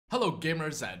Hello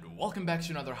gamers and welcome back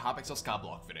to another Hypixel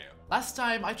Skyblock video. Last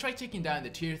time I tried taking down the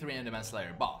tier 3 Enderman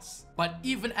Slayer boss, but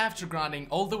even after grinding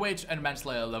all the way to Enderman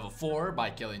Slayer level 4 by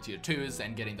killing tier 2s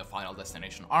and getting the final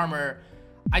destination armor,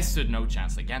 I stood no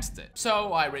chance against it.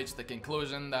 So I reached the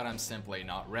conclusion that I'm simply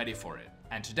not ready for it.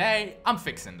 And today, I'm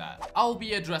fixing that. I'll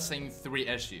be addressing 3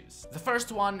 issues. The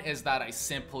first one is that I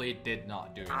simply did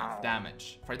not do enough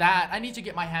damage. For that, I need to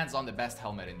get my hands on the best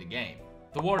helmet in the game,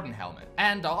 the Warden helmet.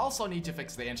 And I'll also need to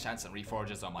fix the enchants and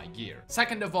reforges on my gear.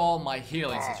 Second of all, my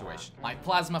healing situation. My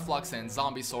plasma flux and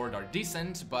zombie sword are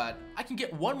decent, but I can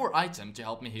get one more item to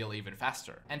help me heal even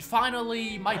faster. And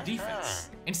finally, my defense.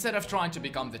 Instead of trying to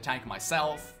become the tank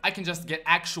myself, I can just get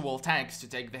actual tanks to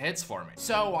take the hits for me.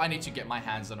 So I need to get my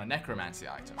hands on a necromancy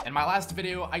item. In my last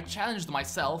video, I challenged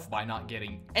myself by not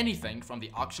getting anything from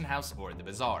the auction house or the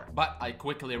bazaar. But I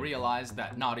quickly realized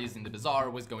that not using the bazaar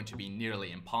was going to be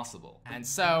nearly impossible. And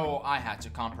so I had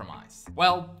to compromise.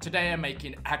 Well, today I'm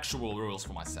making actual rules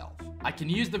for myself. I can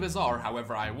use the bazaar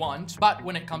however I want, but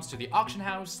when it comes to the auction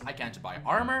house, I can't buy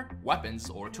armor, weapons,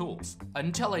 or tools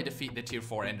until I defeat the tier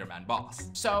 4 Enderman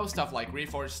boss. So stuff like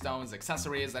reforged stones,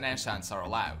 accessories, and enchants are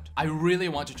allowed. I really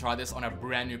want to try this on a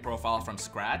brand new profile from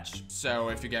scratch, so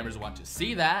if you gamers want to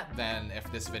see that, then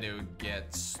if this video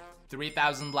gets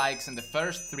 3,000 likes in the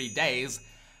first 3 days,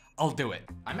 I'll do it.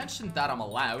 I mentioned that I'm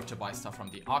allowed to buy stuff from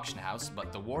the auction house,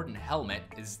 but the Warden helmet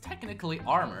is technically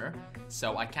armor,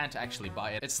 so I can't actually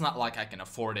buy it. It's not like I can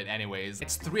afford it anyways.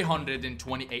 It's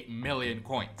 328 million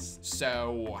coins.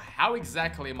 So how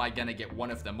exactly am I gonna get one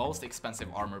of the most expensive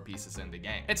armor pieces in the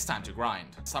game? It's time to grind.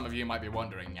 Some of you might be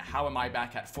wondering, how am I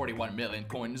back at 41 million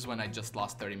coins when I just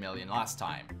lost 30 million last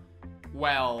time?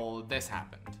 Well, this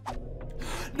happened.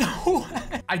 No!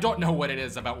 I don't know what it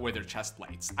is about wither chest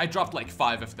plates. I dropped like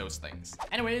 5 of those things.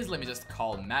 Anyways, let me just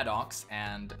call Maddox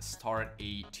and start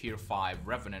a tier 5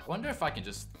 Revenant. Wonder if I can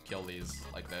just kill these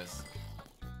like this.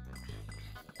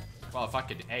 Well, if I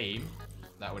could aim,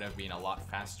 that would have been a lot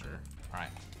faster.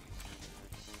 Alright.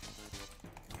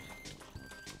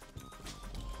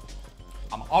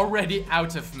 I'm already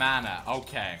out of mana.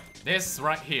 Okay. This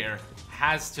right here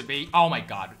has to be, oh my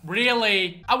god,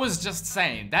 really? I was just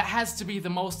saying, that has to be the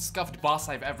most scuffed boss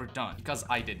I've ever done, because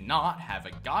I did not have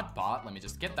a god pot. Let me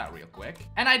just get that real quick.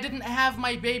 And I didn't have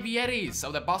my baby Yetis,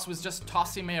 so the boss was just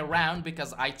tossing me around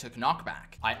because I took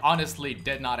knockback. I honestly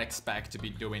did not expect to be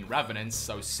doing Revenants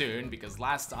so soon, because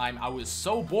last time I was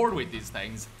so bored with these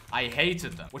things, I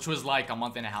hated them, which was like a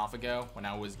month and a half ago when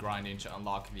I was grinding to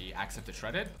unlock the Axe of the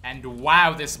Shredded. And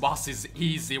wow, this boss is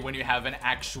easy when you have an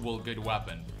actual good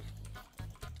weapon.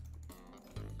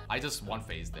 I just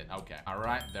one-phased it. Okay.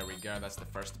 Alright, there we go. That's the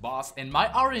first boss. And my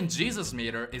RNGesus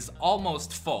meter is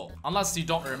almost full. Unless you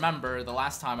don't remember, the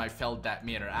last time I filled that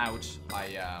meter out,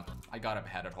 I got a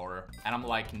beheaded horror. And I'm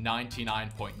like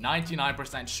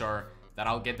 99.99% sure that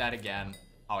I'll get that again.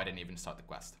 Oh, I didn't even start the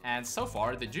quest. And so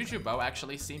far, the Juju bow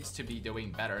actually seems to be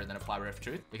doing better than a Flower of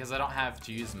Truth, because I don't have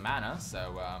to use mana,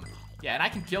 so yeah, and I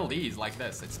can kill these like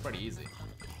this. It's pretty easy.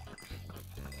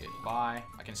 Goodbye.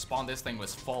 I can spawn this thing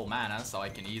with full mana, so I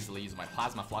can easily use my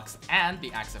Plasma Flux and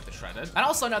the Axe of the Shredded. And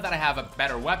also now that I have a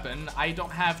better weapon, I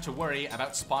don't have to worry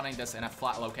about spawning this in a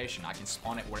flat location. I can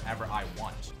spawn it wherever I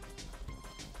want.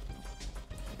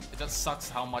 It just sucks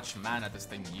how much mana this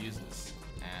thing uses.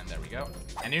 And there we go.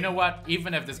 And you know what?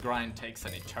 Even if this grind takes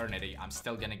an eternity, I'm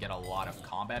still gonna get a lot of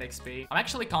combat XP. I'm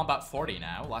actually combat 40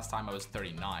 now. Last time I was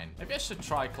 39. Maybe I should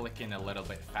try clicking a little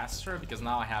bit faster, because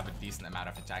now I have a decent amount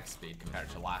of attack speed compared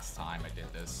to last time I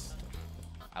did this.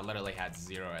 I literally had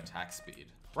 0 attack speed.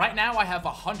 Right now I have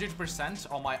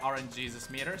 100% on my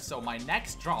RNGesus meter, so my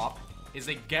next drop is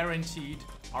a guaranteed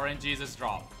RNGesus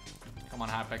drop. Come on,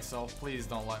 Hypixel, please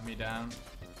don't let me down.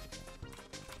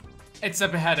 It's a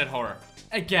beheaded horror.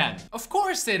 Again. Of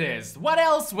course it is. What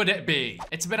else would it be?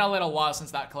 It's been a little while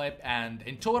since that clip, and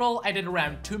in total, I did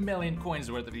around 2 million coins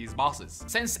worth of these bosses.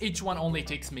 Since each one only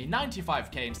takes me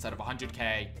 95k instead of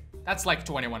 100k, that's like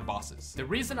 21 bosses. The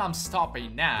reason I'm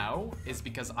stopping now is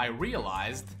because I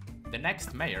realized the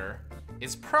next mayor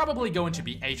is probably going to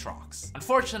be Aatrox.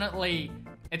 Unfortunately,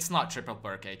 it's not triple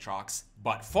perk Aatrox,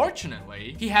 but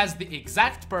fortunately, he has the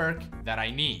exact perk that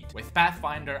I need. With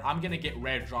Pathfinder, I'm gonna get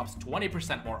rare drops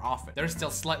 20% more often. There's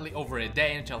still slightly over a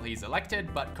day until he's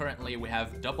elected, but currently we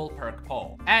have double perk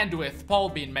Paul. And with Paul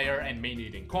being mayor and me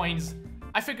needing coins,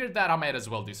 I figured that I might as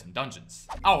well do some dungeons.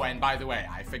 Oh, and by the way,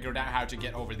 I figured out how to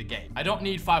get over the gate. I don't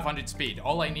need 500 speed.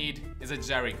 All I need is a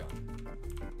jerry gun.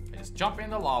 I just jump in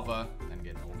the lava, then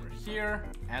get over here,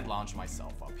 and launch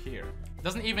myself up here. It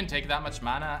doesn't even take that much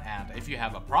mana, and if you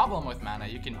have a problem with mana,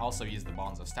 you can also use the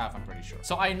Bonds of Staff, I'm pretty sure.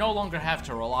 So I no longer have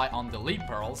to rely on the Leap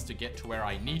Pearls to get to where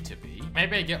I need to be.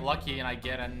 Maybe I get lucky and I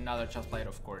get another chest plate,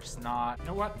 of course not. You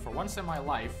know what? For once in my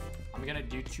life, I'm gonna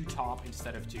do 2 top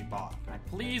instead of 2 bot. Can I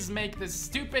please make this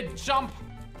stupid jump?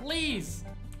 Please!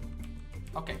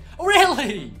 Okay. Oh,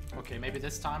 really? Okay, maybe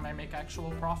this time I make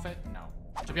actual profit? No.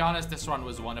 To be honest, this run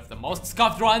was one of the most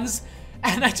scuffed runs,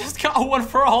 and I just got a 1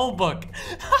 for all book.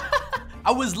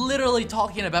 I was literally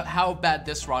talking about how bad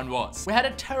this run was. We had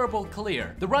a terrible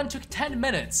clear. The run took 10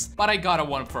 minutes, but I got a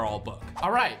 1 for all book.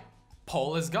 All right.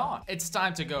 Pole is gone. It's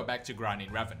time to go back to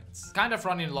grinding revenants. Kind of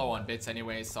running low on bits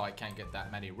anyways, so I can't get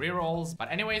that many rerolls.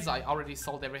 But anyways, I already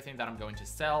sold everything that I'm going to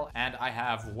sell, and I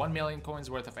have 1 million coins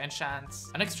worth of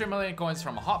enchants, an extra million coins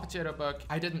from a hot potato book.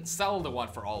 I didn't sell the 1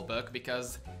 for all book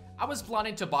because I was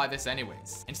planning to buy this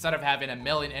anyways. Instead of having a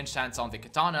million enchants on the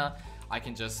katana, I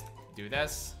can just do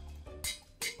this.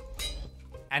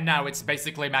 And now it's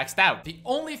basically maxed out. The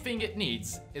only thing it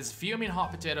needs is fuming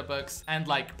hot potato books and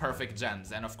like perfect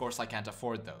gems, and of course I can't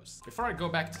afford those. Before I go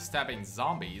back to stabbing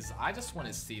zombies, I just want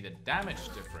to see the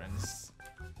damage difference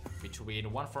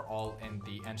between 1 for all and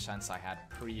the enchants I had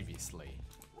previously.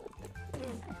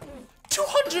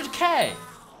 200k!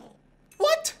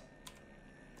 What?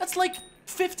 That's like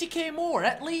 50k more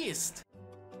at least.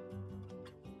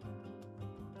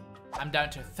 I'm down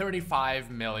to 35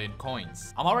 million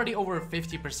coins. I'm already over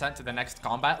 50% to the next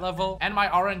combat level, and my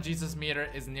RNGesus meter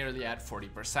is nearly at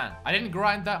 40%. I didn't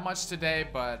grind that much today,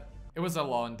 but it was a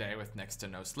long day with next to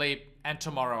no sleep, and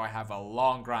tomorrow I have a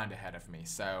long grind ahead of me,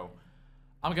 so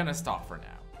I'm gonna stop for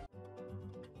now.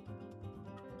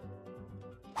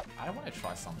 I want to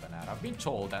try something out. I've been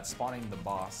told that spawning the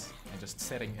boss and just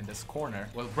sitting in this corner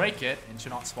will break it into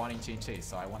not spawning TNT,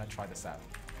 so I want to try this out.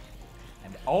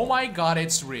 And oh my god,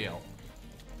 it's real.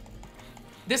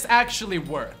 This actually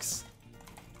works.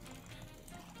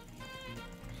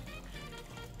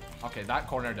 Okay, that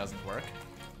corner doesn't work,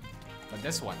 but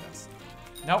this one does.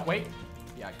 No, wait.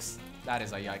 Yikes. That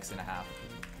is a yikes and a half.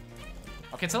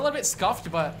 Okay, it's a little bit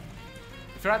scuffed, but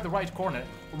if you're at the right corner,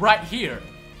 right here,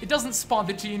 it doesn't spawn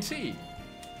the TNT.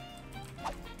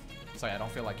 So yeah, I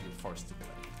don't feel like you're forced to do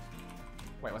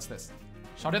it. Wait, what's this?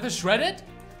 Shot at the shredded?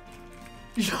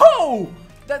 Yo!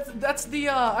 That's the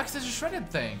access to shredded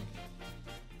thing.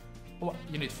 Oh,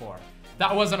 you need 4.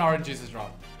 That was an RNGesus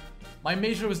drop. My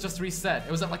measure was just reset.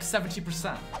 It was at like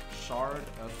 70%. Shard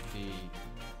of the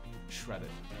shredded.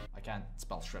 I can't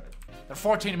spell shredded. They're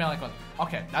 14 million coins.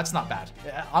 Okay, that's not bad.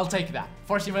 I'll take that.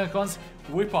 14 million coins.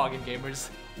 We pogging, gamers.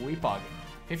 We pogging.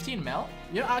 15 mil?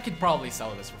 Yeah, I could probably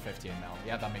sell this for 15 mil.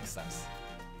 Yeah, that makes sense.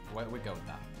 We go with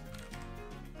that.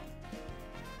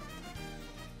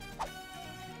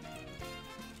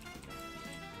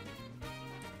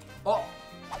 Oh!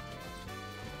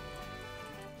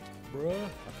 Bruh. Okay,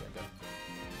 good.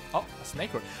 Oh, a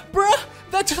snake root. Bruh!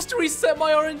 That just reset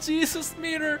my RNGesus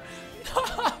meter!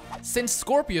 Since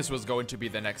Scorpius was going to be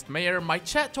the next mayor, my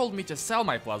chat told me to sell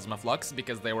my Plasma Flux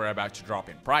because they were about to drop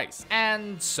in price.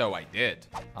 And so I did.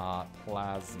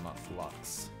 Plasma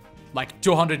Flux. Like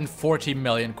 240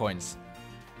 million coins.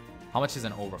 How much is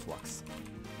an Overflux?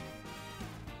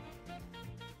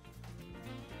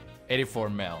 84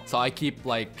 mil. So I keep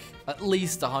like at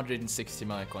least 160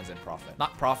 million coins in profit.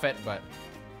 Not profit, but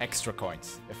extra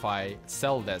coins if I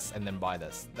sell this and then buy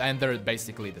this. And they're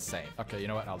basically the same. Okay, you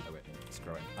know what? I'll do it.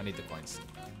 Screw it. I need the coins.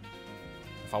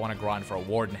 If I want to grind for a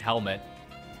Warden helmet,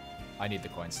 I need the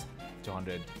coins.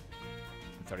 238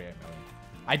 million.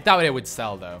 I doubt it would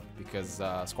sell though, because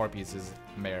Scorpius is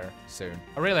mayor soon.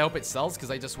 I really hope it sells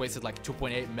because I just wasted like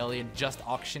 2.8 million just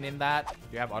auctioning that. Do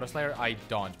you have Autoslayer? I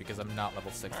don't, because I'm not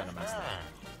level 6 on a master.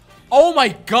 Oh my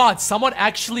god, someone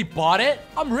actually bought it?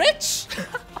 I'm rich!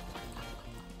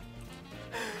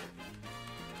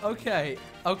 Okay.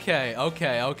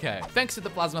 Thanks to the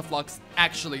Plasma Flux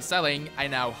actually selling, I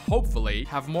now hopefully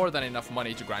have more than enough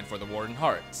money to grind for the Warden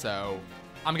Heart. So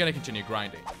I'm gonna continue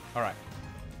grinding. All right.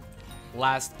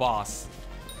 Last boss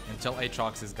until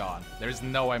Aatrox is gone. There's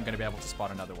no way I'm gonna be able to spot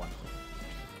another one.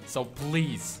 So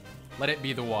please, let it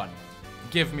be the one.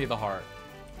 Give me the heart.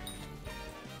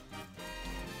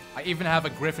 I even have a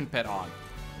Griffin Pit on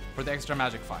for the extra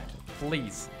magic find.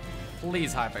 Please,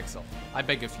 please, Hypixel. I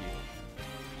beg of you.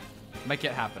 Make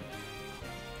it happen.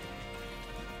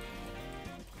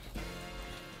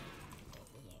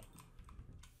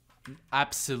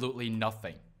 Absolutely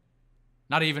nothing.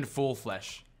 Not even full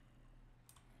flesh.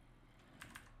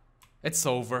 It's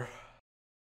over.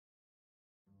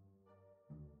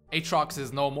 Aatrox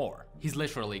is no more. He's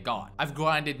literally gone. I've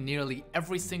grinded nearly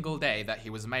every single day that he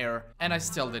was mayor, and I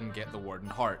still didn't get the Warden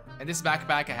Heart. In this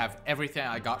backpack, I have everything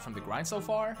I got from the grind so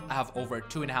far. I have over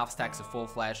 2.5 stacks of full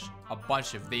flesh, a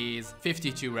bunch of these,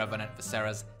 52 Revenant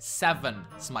Viseras, 7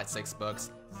 Smite 6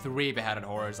 books, 3 Beheaded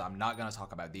Horrors. I'm not gonna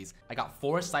talk about these. I got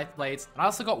 4 Scythe Blades, and I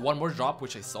also got one more drop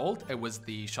which I sold. It was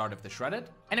the Shard of the Shredded.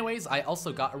 Anyways, I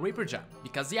also got a Reaper Gem,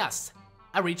 because yes,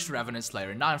 I reached Revenant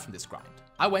Slayer 9 from this grind.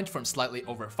 I went from slightly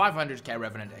over 500k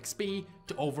Revenant XP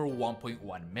to over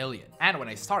 1.1 million. And when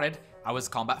I started, I was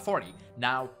Combat 40.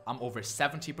 Now, I'm over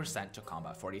 70% to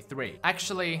Combat 43.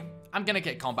 Actually, I'm gonna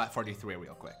get Combat 43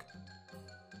 real quick.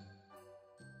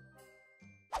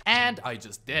 And I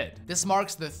just did. This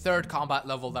marks the 3rd combat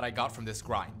level that I got from this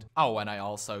grind. Oh, and I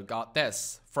also got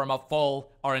this from a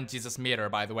full RNGesus meter,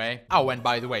 by the way. Oh, and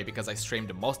by the way, because I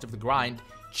streamed most of the grind,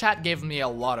 chat gave me a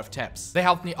lot of tips. They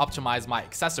helped me optimize my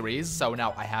accessories, so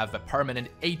now I have a permanent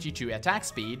 82 attack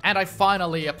speed, and I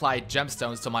finally applied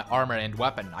gemstones to my armor and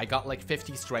weapon. I got like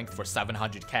 50 strength for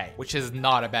 700k, which is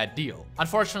not a bad deal.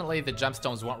 Unfortunately, the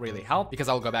gemstones won't really help because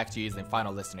I'll go back to using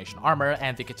Final Destination armor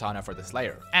and the katana for the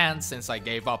Slayer. And since I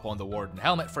gave up on the Warden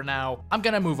helmet for now, I'm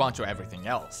gonna move on to everything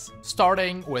else.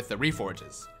 Starting with the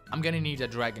reforges. I'm gonna need a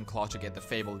Dragon Claw to get the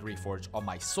Fabled Reforge on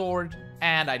my sword,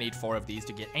 and I need 4 of these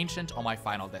to get Ancient on my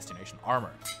Final Destination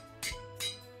armor.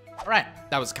 Alright,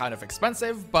 that was kind of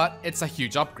expensive, but it's a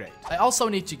huge upgrade. I also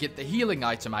need to get the healing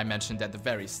item I mentioned at the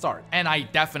very start, and I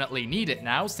definitely need it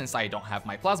now since I don't have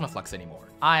my Plasma Flux anymore.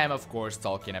 I am of course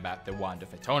talking about the Wand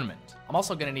of Atonement. I'm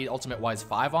also gonna need Ultimate Wise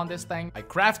 5 on this thing. I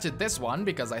crafted this one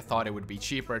because I thought it would be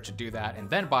cheaper to do that and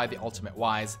then buy the Ultimate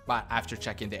Wise, but after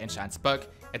checking the enchants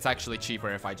book, it's actually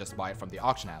cheaper if I just buy it from the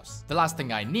auction house. The last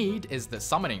thing I need is the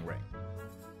Summoning Ring.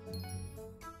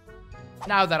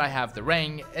 Now that I have the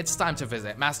ring, it's time to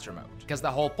visit Master Mode, because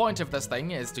the whole point of this thing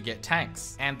is to get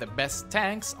tanks, and the best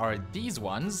tanks are these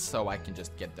ones, so I can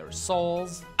just get their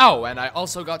souls. Oh, and I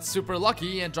also got super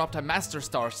lucky and dropped a Master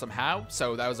Star somehow,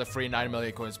 so that was a free 9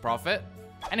 million coins profit.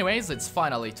 Anyways, it's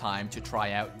finally time to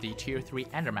try out the tier 3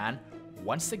 Enderman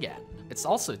once again. It's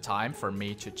also time for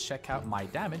me to check out my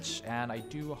damage, and I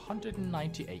do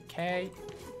 198k,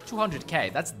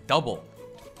 200k, that's double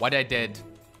what I did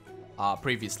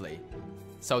previously.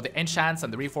 So the enchants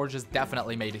and the reforges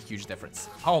definitely made a huge difference.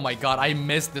 Oh my god, I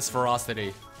missed this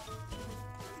ferocity.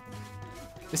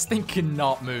 This thing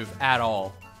cannot move at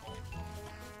all.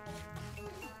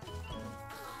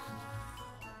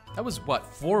 That was what,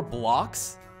 4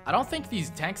 blocks? I don't think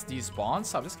these tanks despawn,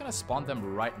 so I'm just gonna spawn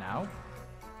them right now,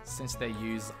 since they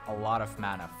use a lot of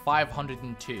mana.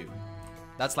 502.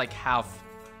 That's like half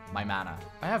my mana.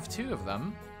 I have 2 of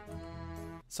them.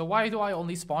 So why do I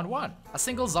only spawn 1? A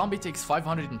single zombie takes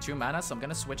 502 mana, so I'm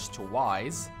gonna switch to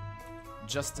Wise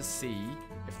just to see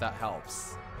if that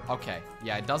helps. Okay,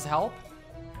 yeah, it does help.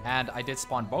 And I did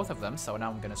spawn both of them, so now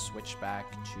I'm gonna switch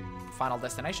back to Final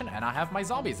Destination, and I have my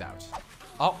zombies out.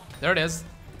 Oh, there it is.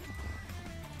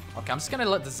 Okay, I'm just gonna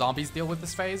let the zombies deal with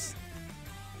this phase.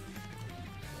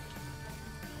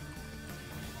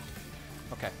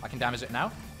 Okay, I can damage it now.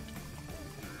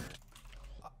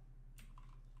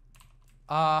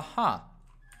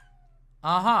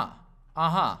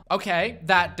 Okay,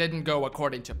 that didn't go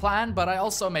according to plan, but I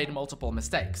also made multiple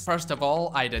mistakes. First of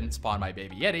all, I didn't spawn my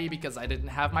baby Yeti because I didn't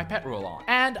have my pet rule on.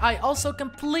 And I also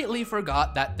completely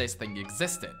forgot that this thing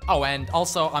existed. Oh, and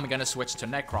also I'm gonna switch to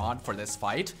Necron for this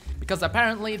fight, because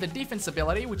apparently the defense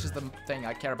ability, which is the thing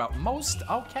I care about most,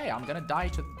 okay, I'm gonna die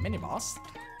to the mini-boss.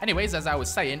 Anyways, as I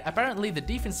was saying, apparently the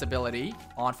defense ability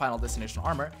on Final Destination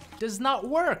armor does not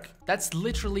work. That's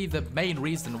literally the main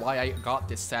reason why I got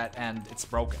this set, and it's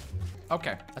broken.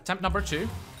 Okay, attempt number 2.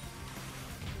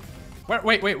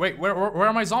 Wait, where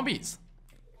are my zombies?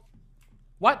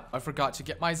 What? I forgot to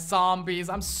get my zombies.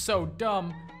 I'm so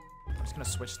dumb. I'm just gonna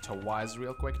switch to Wise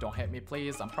real quick. Don't hit me,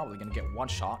 please. I'm probably gonna get 1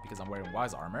 shot because I'm wearing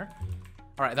Wise armor.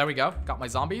 All right, there we go. Got my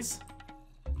zombies.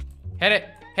 Hit it,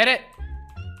 hit it.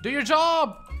 Do your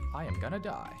job. I am gonna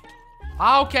die.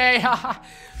 Okay,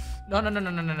 no.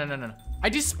 I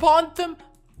despawned them.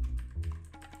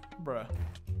 Bruh.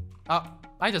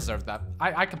 I deserved that.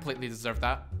 I completely deserved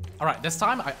that. All right, this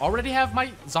time I already have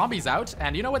my zombies out,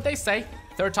 and you know what they say,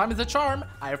 3rd time is a charm.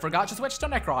 I forgot to switch to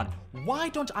Necron. Why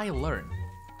don't I learn?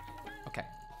 Okay,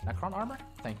 Necron armor?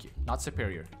 Thank you. Not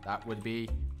superior. That would be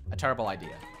a terrible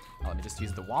idea. Now, let me just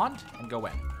use the wand and go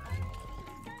in.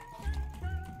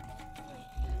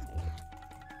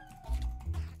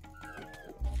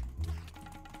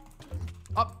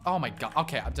 Oh my god.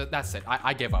 Okay, that's it.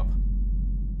 I give up.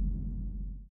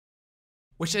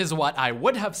 Which is what I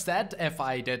would have said if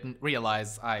I didn't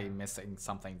realize I'm missing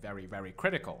something very, very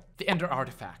critical. The Ender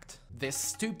Artifact. This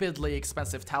stupidly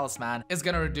expensive talisman is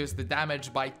gonna reduce the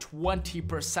damage by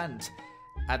 20%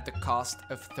 at the cost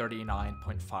of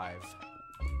 39.5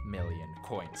 million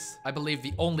coins. I believe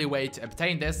the only way to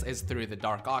obtain this is through the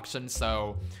dark auction,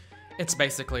 so it's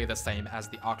basically the same as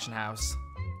the auction house.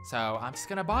 So I'm just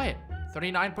gonna buy it.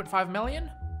 39.5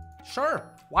 million?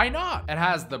 Sure, why not? It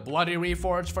has the bloody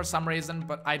reforge for some reason,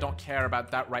 but I don't care about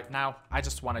that right now. I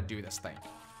just want to do this thing.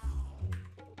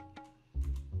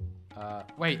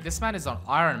 Wait, this man is on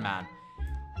Ironman.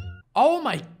 Oh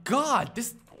my god,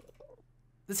 this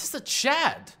is a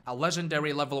Chad. A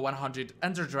legendary level 100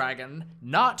 Ender Dragon,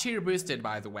 not tier boosted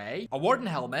by the way. A Warden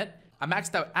Helmet, a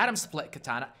maxed out Atom Split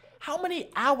Katana. How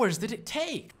many hours did it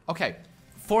take? Okay,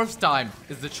 4th time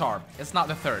is the charm. It's not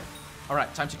the 3rd. All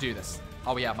right, time to do this.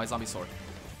 Oh yeah, my zombie sword.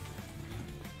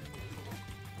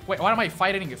 Wait, what am I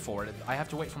fighting it for? I have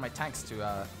to wait for my tanks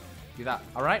to do that.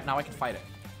 All right, now I can fight it.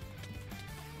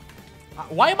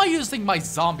 Why am I using my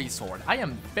zombie sword? I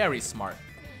am very smart.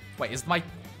 Wait, is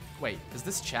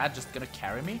this Chad just gonna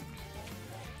carry me?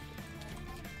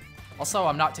 Also,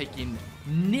 I'm not taking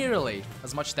nearly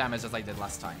as much damage as I did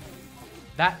last time.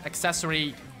 That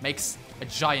accessory makes a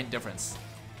giant difference.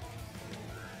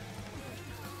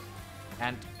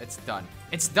 And it's done.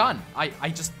 It's done! I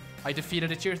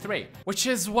defeated a tier 3. Which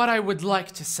is what I would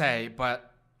like to say,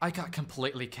 but I got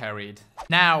completely carried.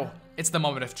 Now, it's the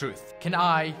moment of truth. Can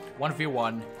I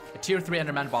 1v1 a tier 3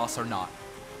 Enderman boss or not?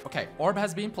 Okay, orb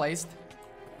has been placed.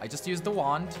 I just used the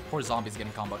wand. Poor zombie's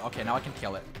getting comboed. Okay, now I can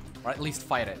kill it. Or at least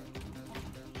fight it.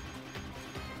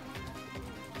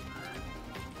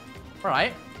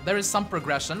 Alright, there is some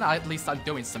progression. At least I'm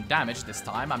doing some damage this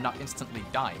time. I'm not instantly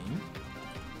dying.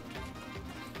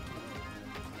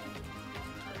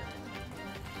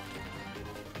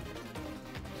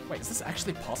 Wait, is this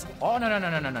actually possible? Oh, no.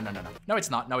 No, it's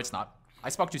not. No, it's not. I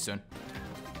spoke too soon.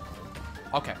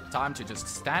 Okay, time to just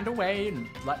stand away and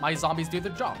let my zombies do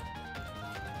the job.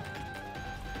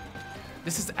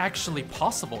 This is actually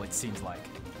possible, it seems like.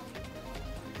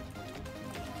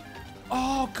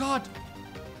 Oh, God.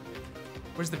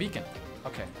 Where's the beacon?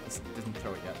 Okay, this didn't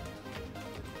throw it yet.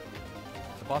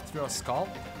 The bot threw a skull?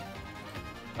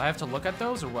 Do I have to look at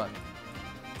those or what?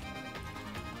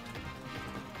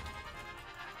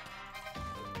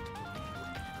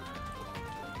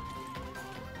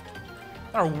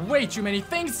 There are way too many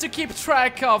things to keep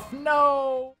track of.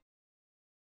 No!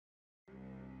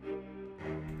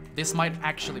 This might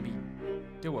actually be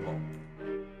doable.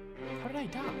 How did I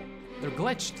die? They're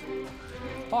glitched.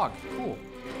 Fog, cool.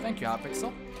 Thank you,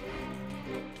 Hypixel.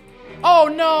 Oh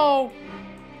no!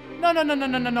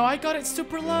 No, I got it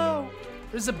super low.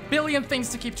 There's a billion things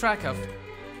to keep track of.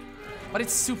 But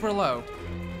it's super low.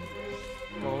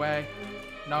 Go away.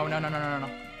 No.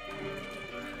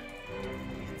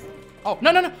 Oh,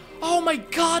 no. Oh my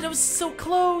god, I was so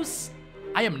close.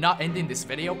 I am not ending this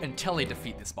video until I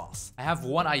defeat this boss. I have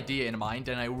one idea in mind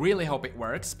and I really hope it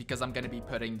works because I'm gonna be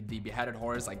putting the beheaded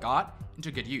horrors I got into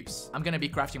good use. I'm gonna be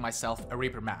crafting myself a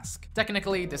Reaper mask.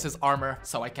 Technically, this is armor,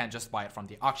 so I can't just buy it from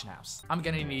the auction house. I'm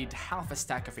gonna need half a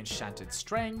stack of enchanted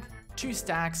string, 2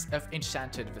 stacks of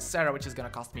enchanted viscera, which is gonna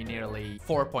cost me nearly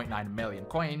 4.9 million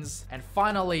coins, and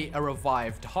finally a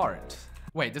revived heart.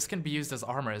 Wait, this can be used as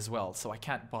armor as well, so I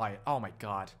can't buy it. Oh my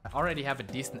god. I already have a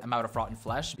decent amount of rotten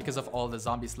flesh because of all the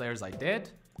zombie slayers I did,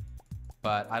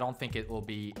 but I don't think it will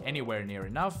be anywhere near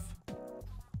enough.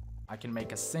 I can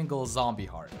make a single zombie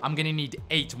heart. I'm gonna need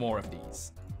 8 more of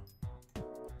these.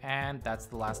 And that's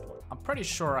the last one. I'm pretty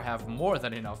sure I have more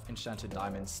than enough enchanted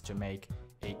diamonds to make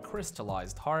a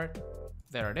crystallized heart.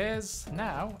 There it is.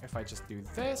 Now, if I just do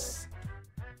this,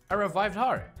 a revived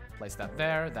heart. Place that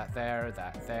there, that there,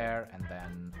 and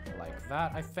then like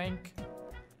that, I think.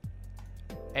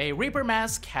 A Reaper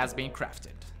mask has been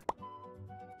crafted.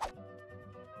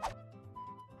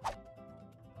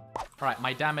 Alright,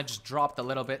 my damage dropped a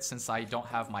little bit since I don't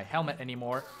have my helmet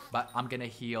anymore, but I'm gonna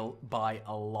heal by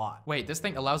a lot. Wait, this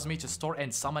thing allows me to store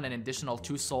and summon an additional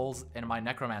 2 souls in my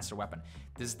necromancer weapon.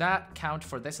 Does that count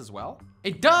for this as well?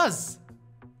 It does!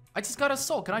 I just got a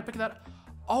soul. Can I pick that up?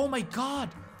 Oh my god!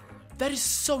 That is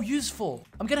so useful.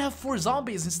 I'm gonna have 4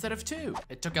 zombies instead of 2.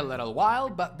 It took a little while,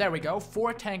 but there we go.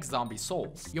 4 tank zombie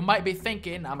souls. You might be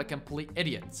thinking I'm a complete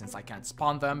idiot since I can't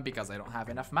spawn them because I don't have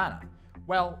enough mana.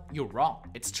 Well, you're wrong.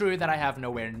 It's true that I have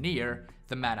nowhere near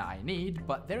the mana I need,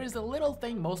 but there is a little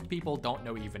thing most people don't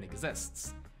know even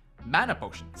exists. Mana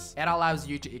potions. It allows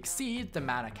you to exceed the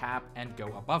mana cap and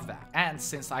go above that. And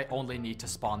since I only need to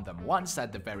spawn them once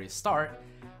at the very start,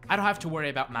 I don't have to worry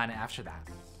about mana after that.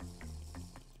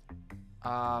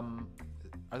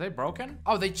 Are they broken?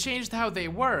 Oh, they changed how they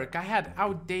work. I had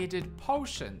outdated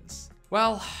potions.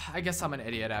 Well, I guess I'm an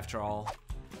idiot after all.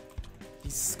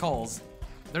 These skulls,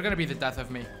 they're gonna be the death of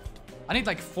me. I need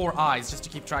like 4 eyes just to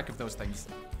keep track of those things.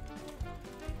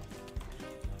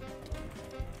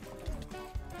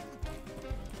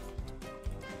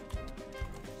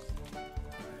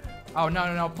 Oh, no,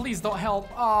 no, no, please don't help.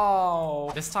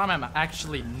 Oh. This time I'm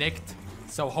actually nicked,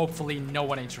 so hopefully no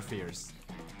one interferes.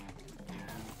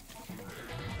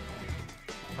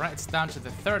 Alright, it's down to the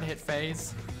 3rd hit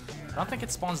phase. I don't think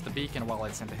it spawns the beacon while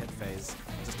it's in the hit phase.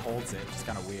 It just holds it, which is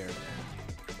kind of weird.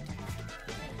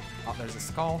 Oh, there's a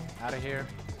skull. Out of here.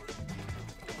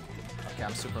 Okay,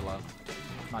 I'm super low.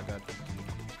 Not good.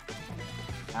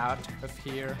 Out of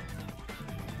here.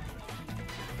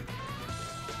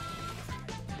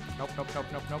 Nope, nope, nope,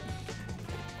 nope, nope.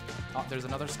 Oh, there's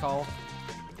another skull.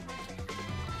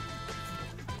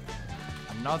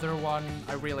 Another one.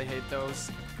 I really hate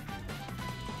those.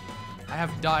 I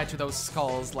have died to those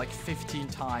skulls like 15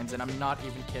 times, and I'm not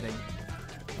even kidding.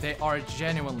 They are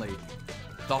genuinely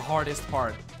the hardest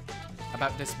part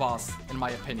about this boss, in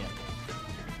my opinion.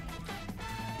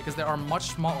 Because they are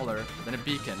much smaller than a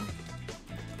beacon.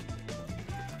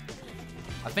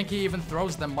 I think he even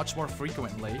throws them much more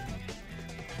frequently.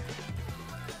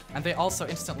 And they also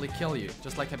instantly kill you,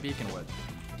 just like a beacon would.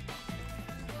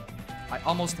 I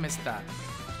almost missed that.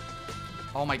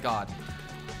 Oh my god.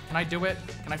 Can I do it?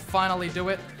 Can I finally do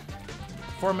it?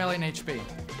 4 million HP.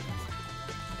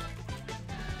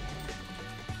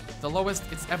 The lowest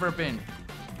it's ever been.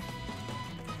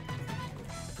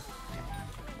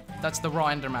 That's the raw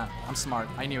Enderman. I'm smart.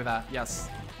 I knew that. Yes.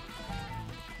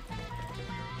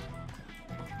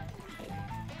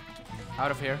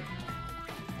 Out of here.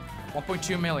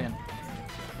 1.2 million.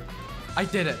 I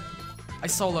did it. I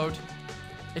soloed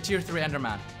a tier 3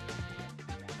 Enderman.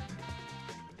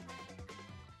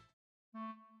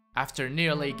 After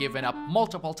nearly giving up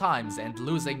multiple times and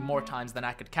losing more times than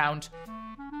I could count,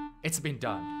 it's been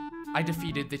done. I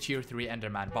defeated the tier 3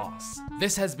 Enderman boss.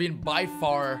 This has been by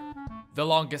far the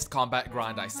longest combat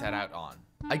grind I set out on.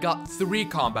 I got 3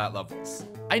 combat levels.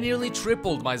 I nearly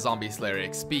tripled my Zombie Slayer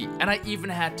XP, and I even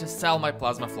had to sell my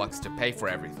Plasma Flux to pay for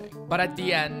everything. But at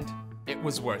the end, it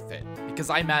was worth it, because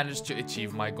I managed to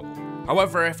achieve my goal.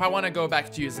 However, if I want to go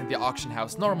back to using the auction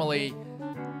house normally,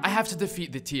 I have to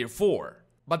defeat the tier 4.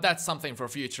 But that's something for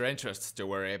future Interests to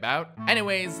worry about.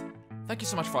 Anyways, thank you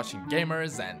so much for watching,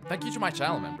 gamers, and thank you to my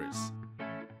channel members.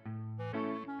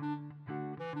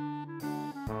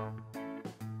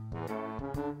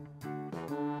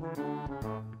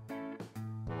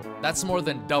 That's more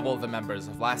than double the members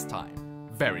of last time.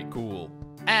 Very cool.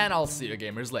 And I'll see you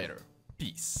gamers later.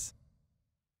 Peace.